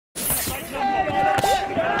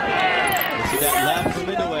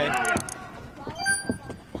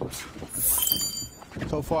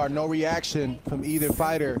So far, no reaction from either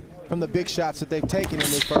fighter from the big shots that they've taken in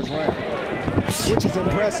this first round, which is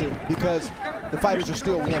impressive because the fighters are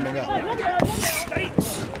still warming up. Nice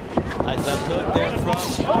left hook there from.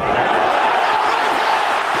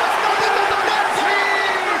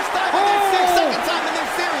 Second time in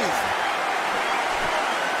this series.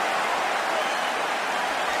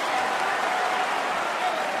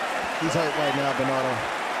 He's hurt right now, Bernardo.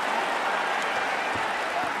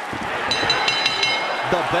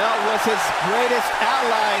 The belt was his greatest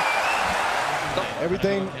ally.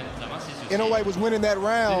 Everything INOUE was winning that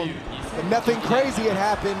round, and nothing crazy had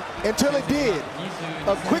happened until it did.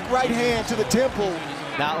 A quick right hand to the temple.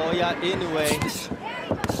 Naoya Inoue. Inoue,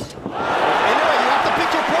 you have to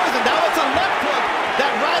pick your poison. Now it's a left hook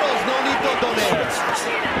that rattles Nonito Donaire.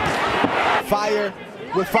 Fire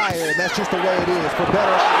with fire, and that's just the way it is, for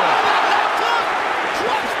better or worse. That left hook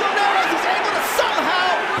drops Donaire as he's able to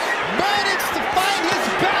somehow manage to find his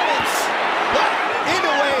balance. But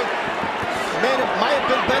Inoue, man, it might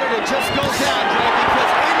have been better to just go down, Dre,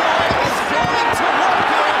 because Inoue is going to work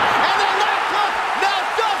here. And the left hook now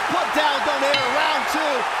does put down Donaire round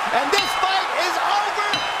 2. And this fight is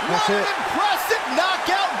over. That's What it. an impressive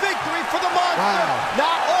knockout victory for the monster. Wow.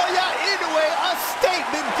 Naoya Inoue, a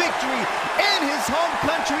statement victory in his home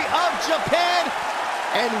country of Japan.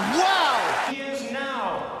 And wow,